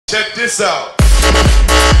Check this out.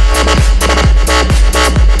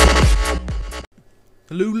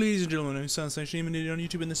 Hello, ladies and gentlemen. I'm Sunshine Shaman on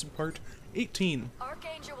YouTube, and this is part 18.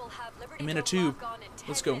 Archangel will have Liberty I'm in a Dome tube. lock on in 10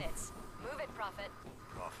 Let's go. minutes. Move it, Prophet.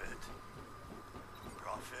 Prophet?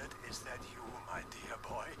 Prophet, is that you, my dear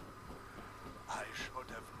boy? I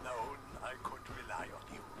should have known I could rely on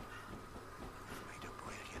you. You've made a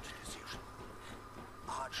brilliant decision.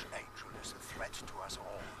 Archangel is a threat to us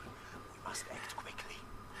all. We must act quickly.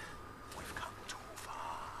 We've come too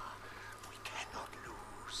far. We cannot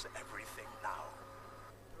lose everything now.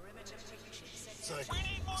 Say,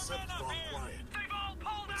 Sep's gone quiet.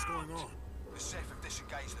 What's going on? The Seth have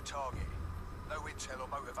disengaged the target. No intel or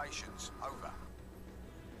motivations. Over.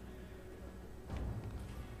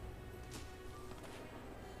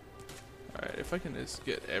 Alright, if I can just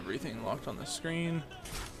get everything locked on the screen.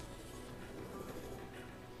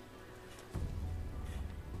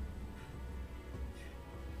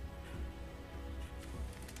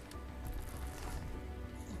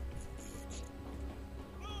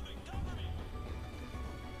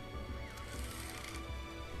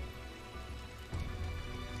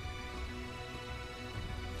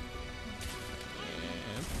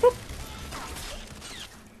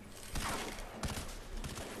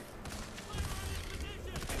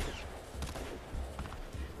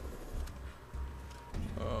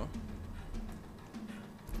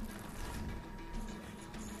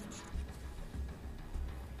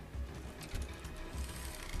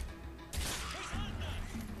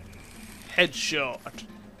 Headshot.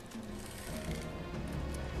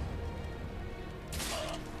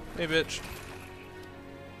 Hey, bitch.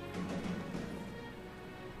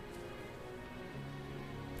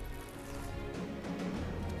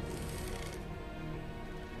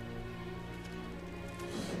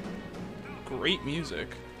 Great music.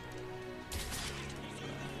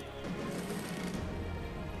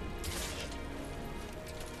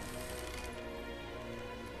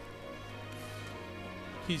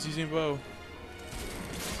 He's using a bow.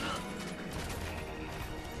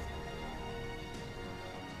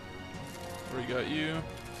 We got you.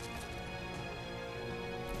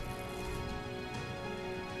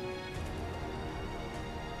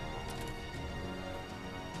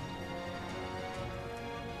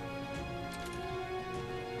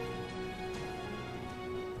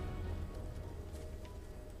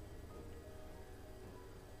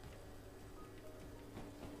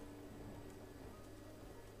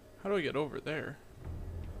 How do I get over there?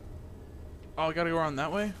 Oh, I gotta go around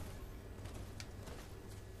that way?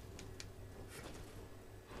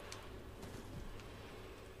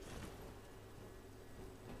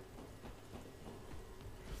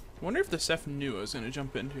 I wonder if the Seth knew I was gonna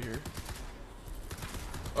jump into here.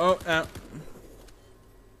 Oh, I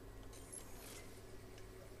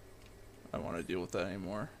don't want to deal with that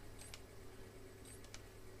anymore.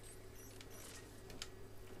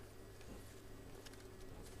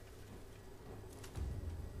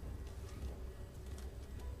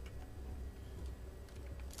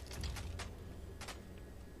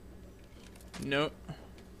 Nope.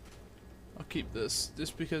 I'll keep this,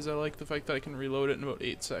 just because I like the fact that I can reload it in about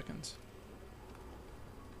 8 seconds.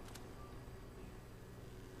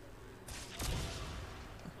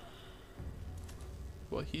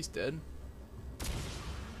 Well, he's dead.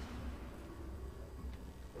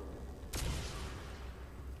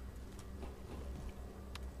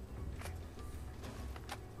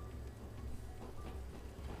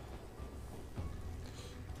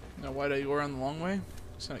 Now, why did I go around the long way?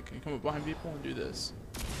 So I can come up behind people and do this.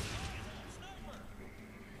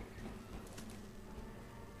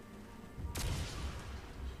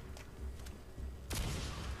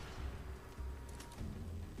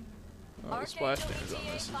 Oh, the splash damage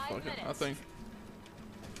on this is fucking nothing.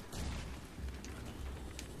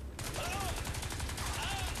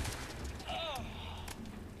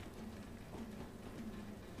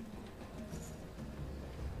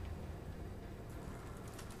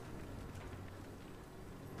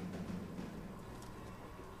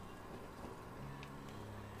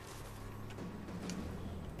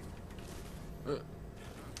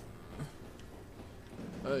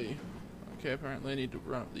 Okay, apparently I need to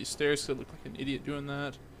run up these stairs because I look like an idiot doing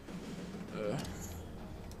that.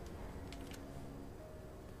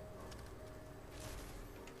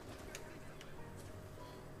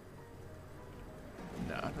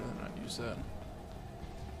 Nah, I'd rather not use that.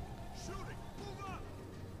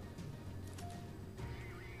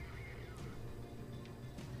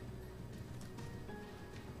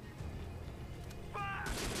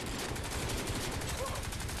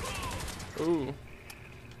 Ooh.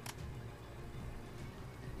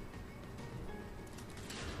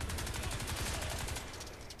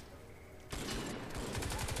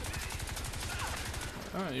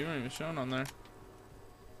 Oh, you weren't even shown on there.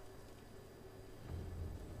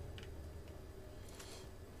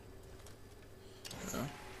 Oh.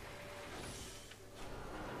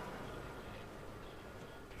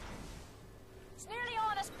 It's nearly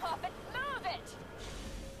on us, Prophet. Move it!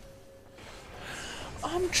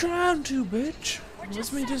 I'm trying to, bitch.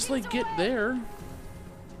 Let me just like get there.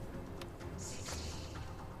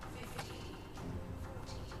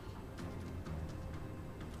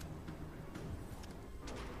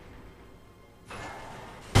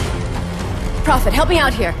 Prophet, help me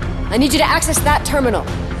out here. I need you to access that terminal.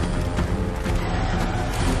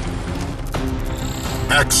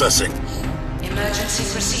 Accessing. Emergency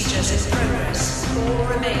procedures in progress. All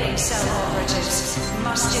remaining cell operatives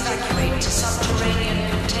must evacuate to subterranean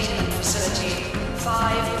containment facility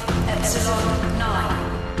 5 Epsilon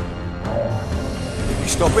 9. You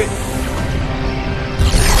stop it.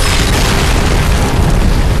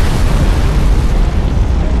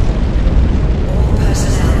 All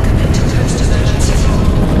personnel commit to post-emergency role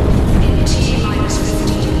in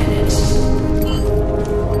T-15 minutes.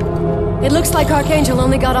 It looks like Archangel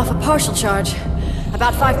only got off a partial charge.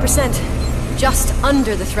 About 5%. Just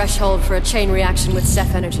under the threshold for a chain reaction with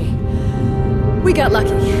Ceph energy. We got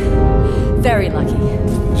lucky. Very lucky.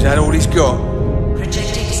 Is that all he's got?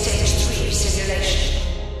 Projecting stage 3 simulation.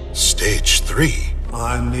 Stage 3?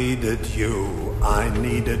 I needed you. I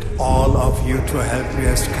needed all of you to help me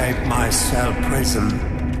escape my cell prison.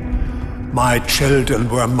 My children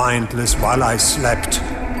were mindless while I slept.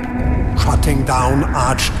 Shutting down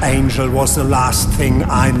Archangel was the last thing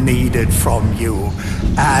I needed from you.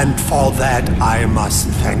 And for that, I must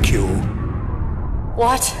thank you.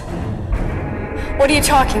 What? What are you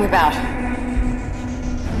talking about?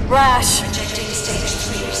 Rash. Projecting stage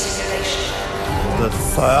 3 simulation. The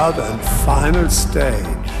third and final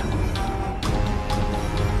stage.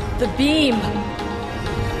 The beam.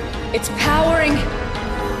 It's powering.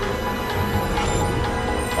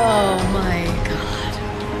 Oh my god.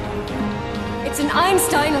 It's an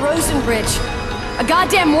Einstein-Rosen bridge. A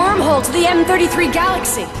goddamn wormhole to the M33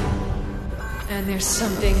 galaxy. And there's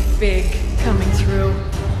something big coming through.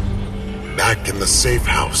 Back in the safe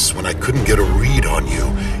house, when I couldn't get a read on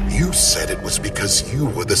you, you said it was because you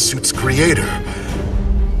were the suit's creator.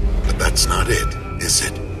 But that's not it, is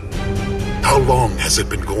it? How long has it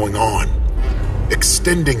been going on?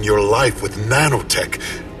 Extending your life with nanotech,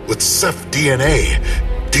 with Ceph DNA.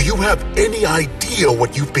 Do you have any idea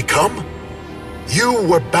what you've become? You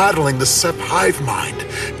were battling the Ceph hive mind,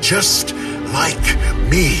 just like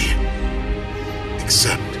me.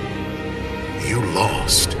 Except, you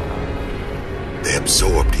lost. They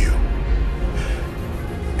absorbed you.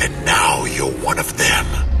 And now you're one of them.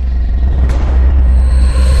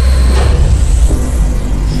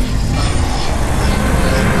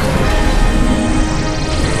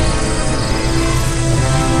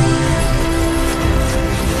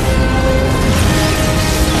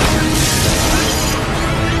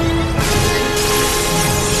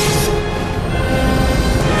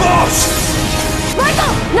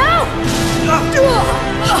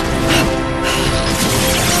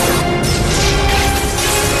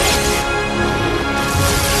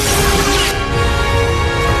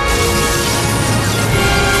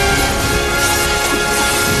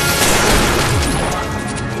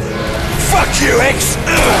 Fuck you, X!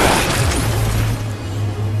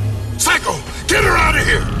 Psycho! Get her out of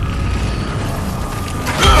here!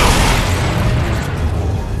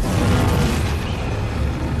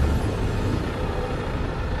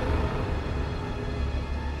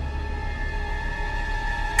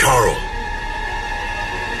 Carl.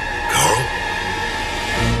 Carl?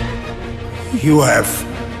 You have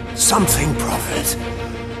something, Prophet.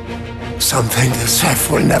 Something the Ceph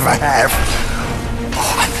will never have.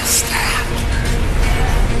 Oh, understand.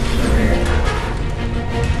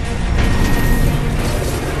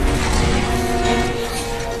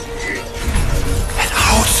 Get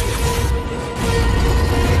out!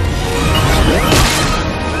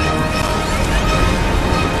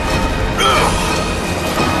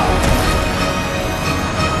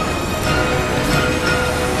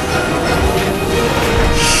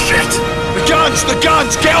 Shit! The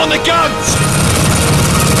guns! Get on the guns!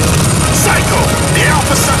 Psycho! The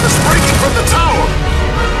Alpha Ceph is breaking from the tower!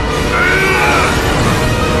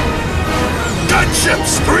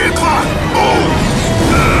 Gunships! 3 o'clock! Move!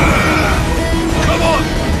 Come on!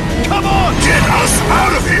 Come on! Get us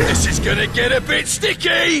out of here! This is gonna get a bit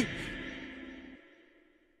sticky!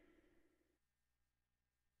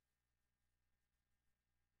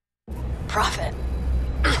 Prophet.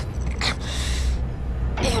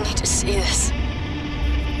 You need to see this.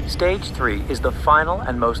 Stage 3 is the final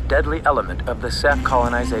and most deadly element of the Ceph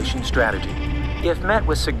colonization strategy. If met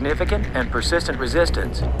with significant and persistent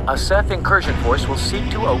resistance, a Ceph incursion force will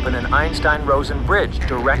seek to open an Einstein-Rosen bridge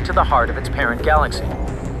direct to the heart of its parent galaxy.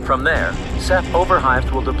 From there, Ceph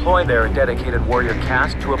overhives will deploy their dedicated warrior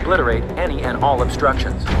caste to obliterate any and all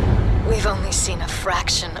obstructions. We've only seen a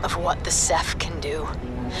fraction of what the Ceph can do.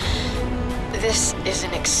 This is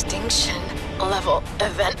an extinction-level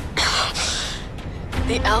event.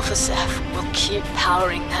 The Alpha Ceph will keep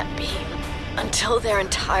powering that beam until their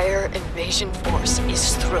entire invasion force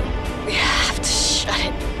is through. We have to shut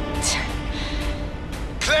it.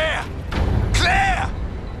 Claire! Claire!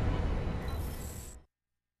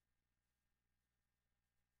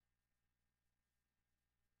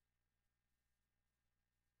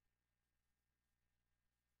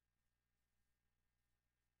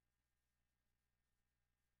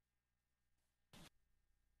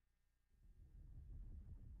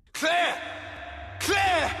 Claire!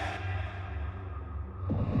 Claire!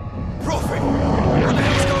 Prophet! What the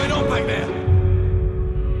hell's going on back there?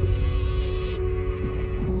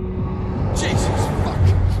 Jesus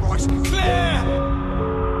fucking Christ! Claire!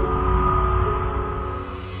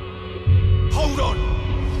 Hold on!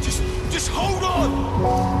 Just hold on!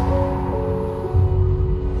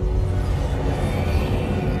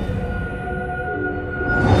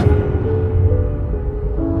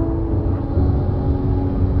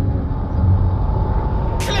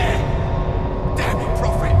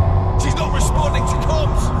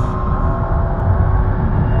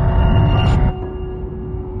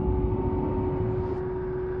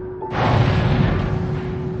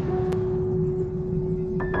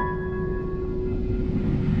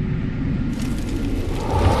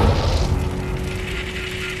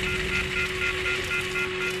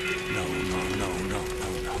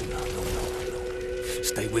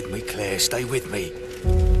 Stay with me, Claire. Stay with me.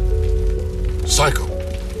 Psycho.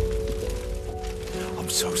 I'm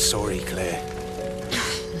so sorry, Claire.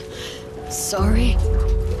 Sorry?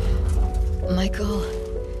 Michael,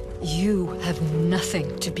 you have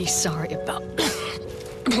nothing to be sorry about.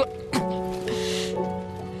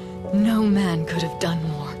 No man could have done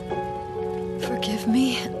more. Forgive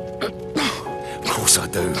me? Of course I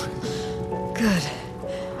do. Good.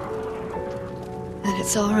 Then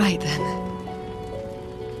it's all right, then.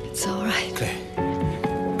 It's all right. Claire.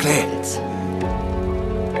 Claire. It's...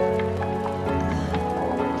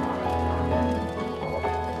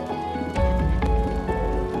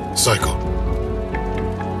 Psycho.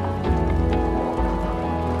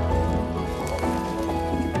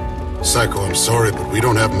 Psycho, I'm sorry, but we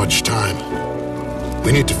don't have much time.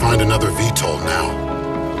 We need to find another VTOL now.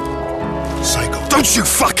 Psycho. Don't you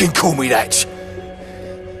fucking call me that!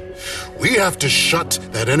 We have to shut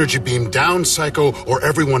that energy beam down, Psycho, or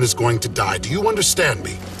everyone is going to die. Do you understand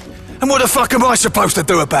me? And what the fuck am I supposed to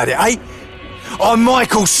do about it, eh? I'm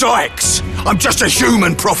Michael Sykes. I'm just a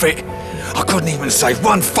human, Prophet. I couldn't even save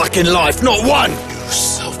one fucking life, not one! You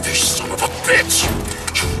selfish son of a bitch!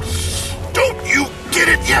 Don't you get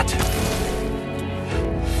it yet?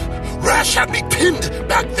 Rash had me pinned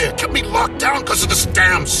back there, kept me locked down because of this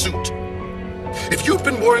damn suit. If you'd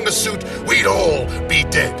been wearing a suit, we'd all be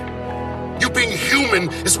dead. You being human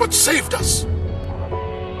is what saved us.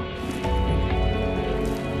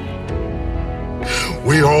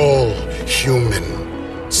 We're all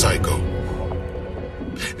human, Psycho.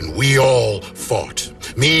 And we all fought.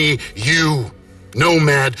 Me, you,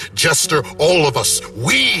 Nomad, Jester, all of us.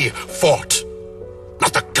 We fought.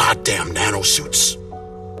 Not the goddamn nanosuits.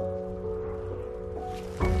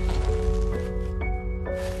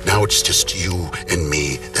 Now it's just you and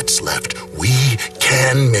me that's left. We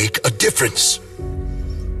can make a difference.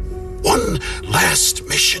 One last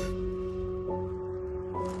mission.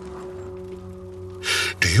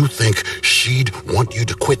 Do you think she'd want you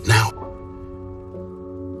to quit now?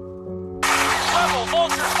 Rebel,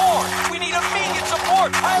 Vulture 4! We need immediate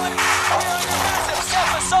support! Pilot, we're under massive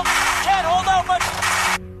self-assault! Can't hold out much!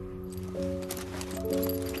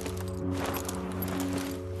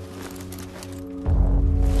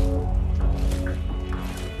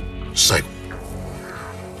 Psycho.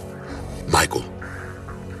 Michael.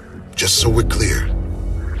 Just so we're clear.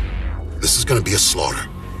 This is gonna be a slaughter.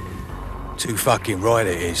 Too fucking right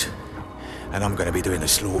it is. And I'm gonna be doing the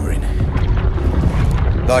slaughtering.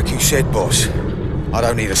 Like you said, boss, I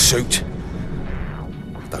don't need a suit.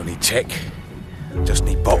 Don't need tech. Just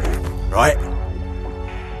need bottle, right?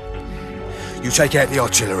 You take out the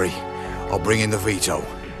artillery. I'll bring in the VTOL.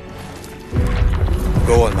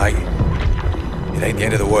 Go on, mate. It ain't the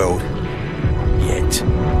end of the world. Yet.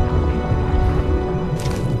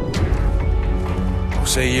 I'll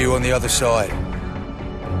see you on the other side.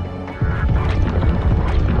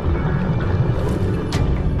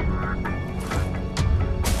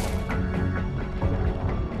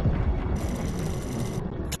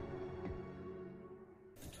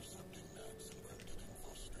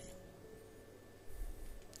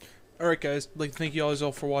 Alright guys, I'd like to thank you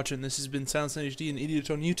all for watching. This has been Silence HD and Idiot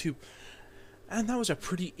on YouTube. And that was a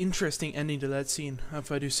pretty interesting ending to that scene,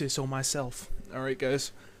 if I do say so myself. Alright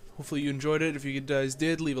guys, hopefully you enjoyed it. If you guys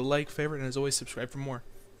did, leave a like, favorite, and as always, subscribe for more.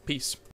 Peace.